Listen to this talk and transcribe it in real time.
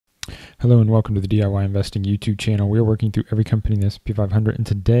Hello and welcome to the DIY Investing YouTube channel. We are working through every company in the S&P 500, and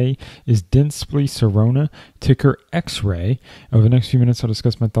today is Dentsply Sirona, ticker XRAY. Over the next few minutes, I'll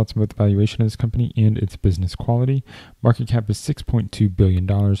discuss my thoughts about the valuation of this company and its business quality. Market cap is $6.2 billion.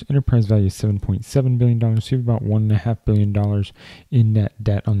 Enterprise value is $7.7 billion. So you have about $1.5 billion in net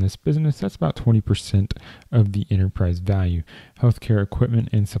debt on this business. That's about 20% of the enterprise value. Healthcare equipment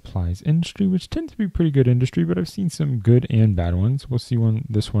and supplies industry, which tends to be a pretty good industry, but I've seen some good and bad ones. We'll see when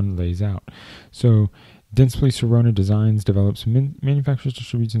this one lays out. So Dentsply Sirona designs, develops, manufactures,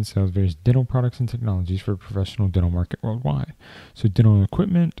 distributes, and sells various dental products and technologies for the professional dental market worldwide. So dental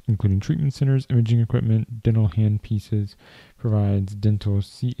equipment, including treatment centers, imaging equipment, dental hand pieces, provides dental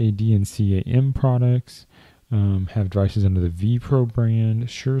CAD and CAM products, have devices under the V-Pro brand,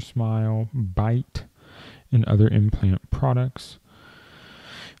 Sure Smile, Bite, and other implant products.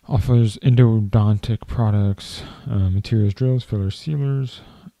 Offers endodontic products, materials, drills, fillers, sealers.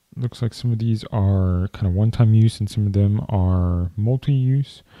 Looks like some of these are kind of one-time use and some of them are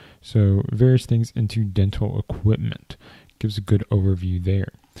multi-use. So various things into dental equipment. Gives a good overview there.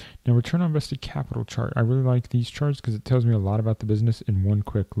 Now, return on invested capital chart. I really like these charts because it tells me a lot about the business in one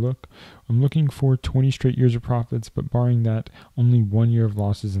quick look. I'm looking for 20 straight years of profits, but barring that, only 1 year of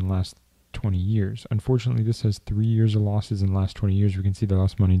losses in the last 20 years. Unfortunately, this has 3 years of losses in the last 20 years. We can see they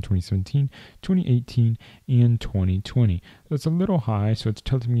lost money in 2017, 2018, and 2020. That's a little high, so it's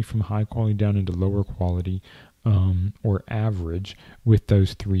tilting me from high quality down into lower quality or average with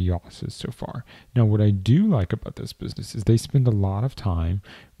those 3 losses so far. Now, what I do like about this business is they spend a lot of time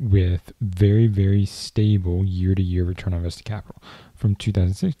with very, very stable year-to-year return on invested capital. From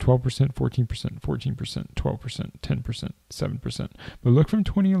 2006, 12%, 14%, 14%, 12%, 10%, 7%. But look from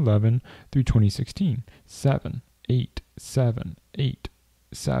 2011 through 2016, 7, 8, 7, 8,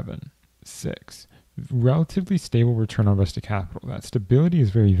 7, 6. Relatively stable return on invested capital. That stability is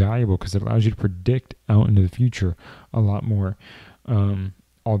very valuable because it allows you to predict out into the future a lot more.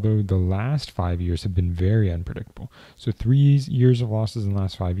 Although the last 5 years have been very unpredictable. So 3 years of losses in the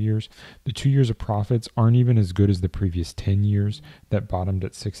last 5 years. The 2 years of profits aren't even as good as the previous 10 years that bottomed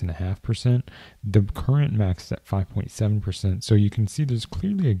at 6.5%. The current max is at 5.7%. So you can see there's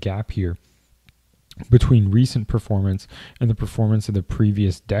clearly a gap here between recent performance and the performance of the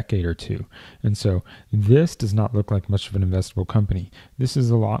previous decade or two. And so this does not look like much of an investable company. This is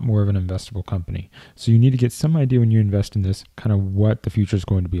a lot more of an investable company. So you need to get some idea when you invest in this, kind of what the future is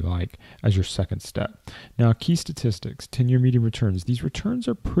going to be like as your second step. Now, key statistics, 10-year median returns. These returns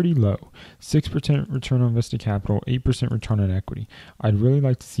are pretty low. 6% return on invested capital, 8% return on equity. I'd really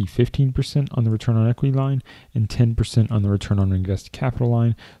like to see 15% on the return on equity line and 10% on the return on invested capital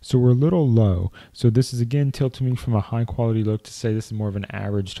line. So we're a little low. So this is again tilting me from a high quality look to say this is more of an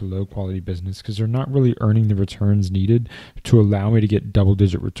average to low quality business because they're not really earning the returns needed to allow me to get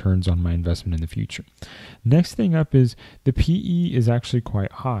double-digit returns on my investment in the future. Next thing up is the PE is actually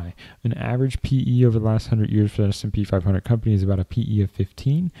quite high. An average PE over the last 100 years for an S&P 500 company is about a PE of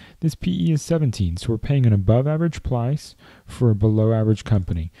 15. This PE is 17, so we're paying an above average price for a below average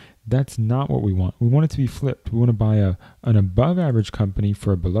company. That's not what we want. We want it to be flipped. We want to buy an above average company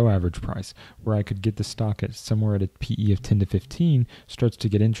for a below average price, where I could get the stock at somewhere at a PE of 10 to 15 starts to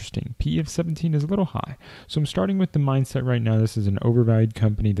get interesting. PE of 17 is a little high. So I'm starting with the mindset right now. This is an overvalued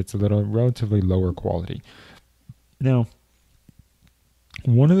company that's a little relatively lower quality. Now,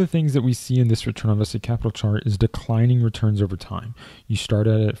 one of the things that we see in this return on invested capital chart is declining returns over time. You start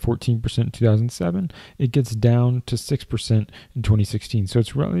at 14% in 2007, it gets down to 6% in 2016. So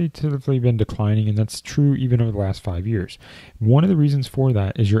it's relatively been declining, and that's true even over the last 5 years. One of the reasons for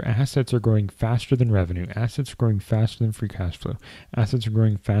that is your assets are growing faster than revenue. Assets are growing faster than free cash flow. Assets are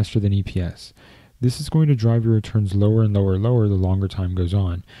growing faster than EPS. This is going to drive your returns lower and lower and lower the longer time goes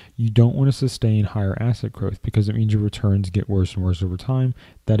on. You don't want to sustain higher asset growth because it means your returns get worse and worse over time.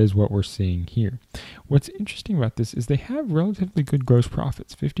 That is what we're seeing here. What's interesting about this is they have relatively good gross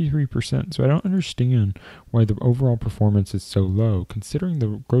profits, 53%. So I don't understand why the overall performance is so low, considering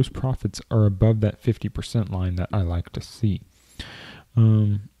the gross profits are above that 50% line that I like to see.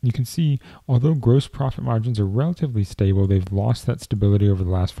 You can see, although gross profit margins are relatively stable, they've lost that stability over the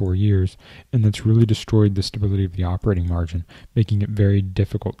last 4 years, and that's really destroyed the stability of the operating margin, making it very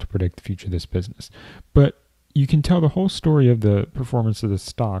difficult to predict the future of this business. But you can tell the whole story of the performance of the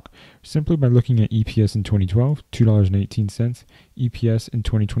stock simply by looking at EPS in 2012, $2.18, EPS in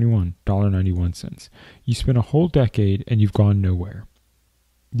 2021, $1.91. You spent a whole decade and you've gone nowhere.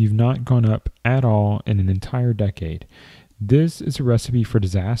 You've not gone up at all in an entire decade. This is a recipe for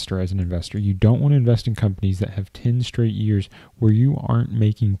disaster as an investor. You don't want to invest in companies that have 10 straight years where you aren't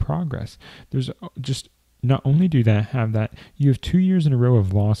making progress. There's just not only do that have that, you have 2 years in a row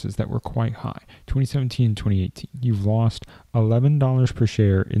of losses that were quite high, 2017 and 2018. You've lost $11 per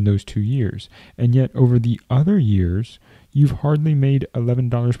share in those 2 years. And yet over the other years, you've hardly made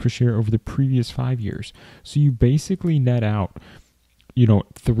 $11 per share over the previous 5 years. So you basically net out, $3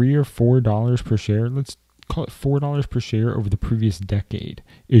 or $4 per share. Let's call it $4 per share over the previous decade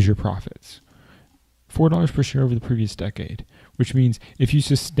is your profits. $4 per share over the previous decade, which means if you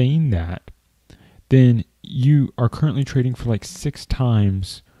sustain that, then you are currently trading for like 6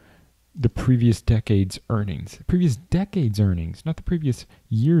 times the previous decade's earnings. Previous decade's earnings, not the previous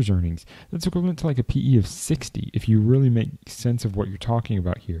year's earnings. That's equivalent to like a PE of 60 if you really make sense of what you're talking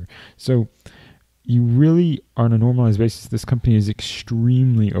about here. So you really, on a normalized basis, this company is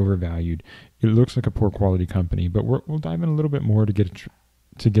extremely overvalued. It looks like a poor quality company, but we'll dive in a little bit more to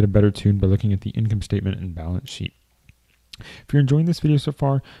get a better tune by looking at the income statement and balance sheet. If you're enjoying this video so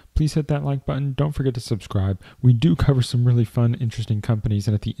far, please hit that like button. Don't forget to subscribe. We do cover some really fun, interesting companies,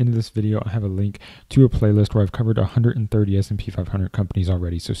 and at the end of this video, I have a link to a playlist where I've covered 130 S&P 500 companies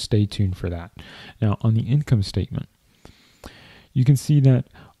already, so stay tuned for that. Now, on the income statement, you can see that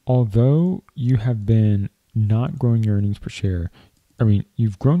although you have been not growing your earnings per share,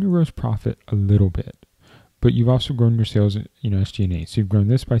 you've grown your gross profit a little bit, but you've also grown your sales, SG&A. So you've grown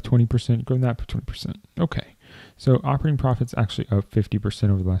this by 20%, grown that by 20%. Okay. So operating profit's actually up 50%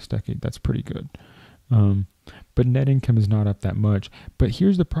 over the last decade. That's pretty good. But net income is not up that much. But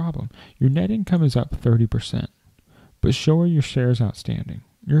here's the problem. Your net income is up 30%. But so are your shares outstanding.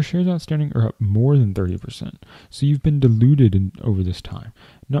 Your shares outstanding are up more than 30%. So you've been diluted over this time.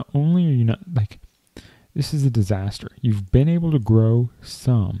 Not only are you not, this is a disaster. You've been able to grow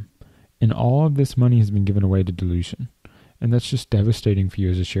some, and all of this money has been given away to dilution. And that's just devastating for you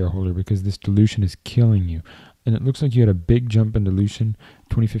as a shareholder because this dilution is killing you. And it looks like you had a big jump in dilution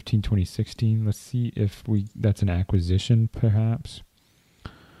 2015, 2016. Let's see if that's an acquisition perhaps.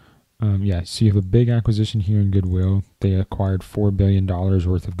 Yeah, so you have a big acquisition here in goodwill. They acquired $4 billion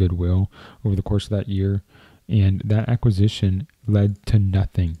worth of goodwill over the course of that year. And that acquisition led to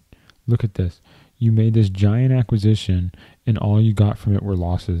nothing. Look at this. You made this giant acquisition and all you got from it were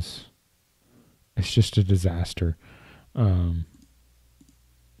losses. It's just a disaster.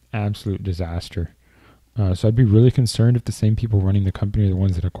 Absolute disaster. So I'd be really concerned if the same people running the company are the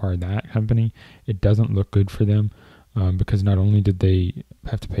ones that acquired that company. It doesn't look good for them because not only did they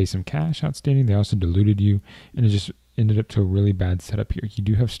have to pay some cash outstanding, they also diluted you, and it just ended up to a really bad setup here. You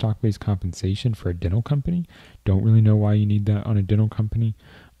do have stock-based compensation for a dental company. Don't really know why you need that on a dental company.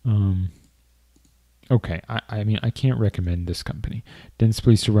 Okay, I can't recommend this company.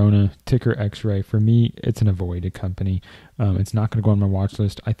 Dentsply Sirona, ticker XRAY. For me, it's an avoided company. It's not going to go on my watch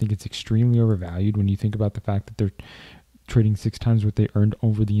list. I think it's extremely overvalued when you think about the fact that they're trading 6 times what they earned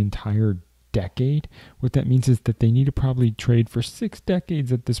over the entire decade. What that means is that they need to probably trade for 6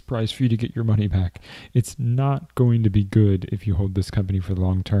 decades at this price for you to get your money back. It's not going to be good if you hold this company for the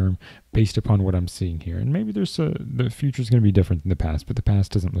long term based upon what I'm seeing here. And maybe the future is going to be different than the past, but the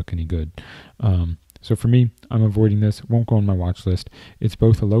past doesn't look any good. So for me, I'm avoiding this. Won't go on my watch list. It's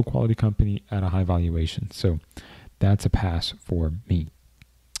both a low quality company at a high valuation. So that's a pass for me.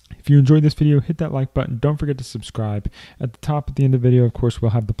 If you enjoyed this video, hit that like button. Don't forget to subscribe. At the top at the end of the video, of course,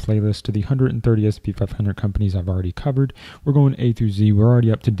 we'll have the playlist to the 130 S&P 500 companies I've already covered. We're going A through Z. We're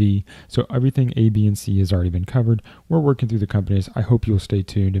already up to D. So everything A, B, and C has already been covered. We're working through the companies. I hope you'll stay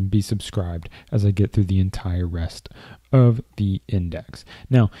tuned and be subscribed as I get through the entire rest of the index.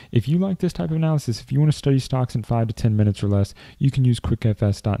 Now, if you like this type of analysis, if you want to study stocks in 5 to 10 minutes or less, you can use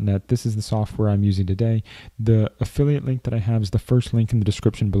quickfs.net. This is the software I'm using today. The affiliate link that I have is the first link in the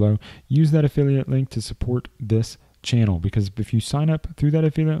description below. Use that affiliate link to support this channel, because if you sign up through that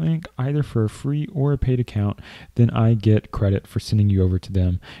affiliate link, either for a free or a paid account, then I get credit for sending you over to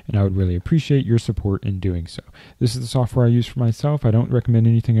them, and I would really appreciate your support in doing so. This is the software I use for myself. I don't recommend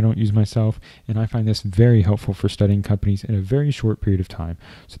anything I don't use myself, and I find this very helpful for studying companies in a very short period of time.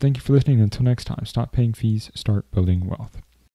 So thank you for listening. Until next time, stop paying fees, start building wealth.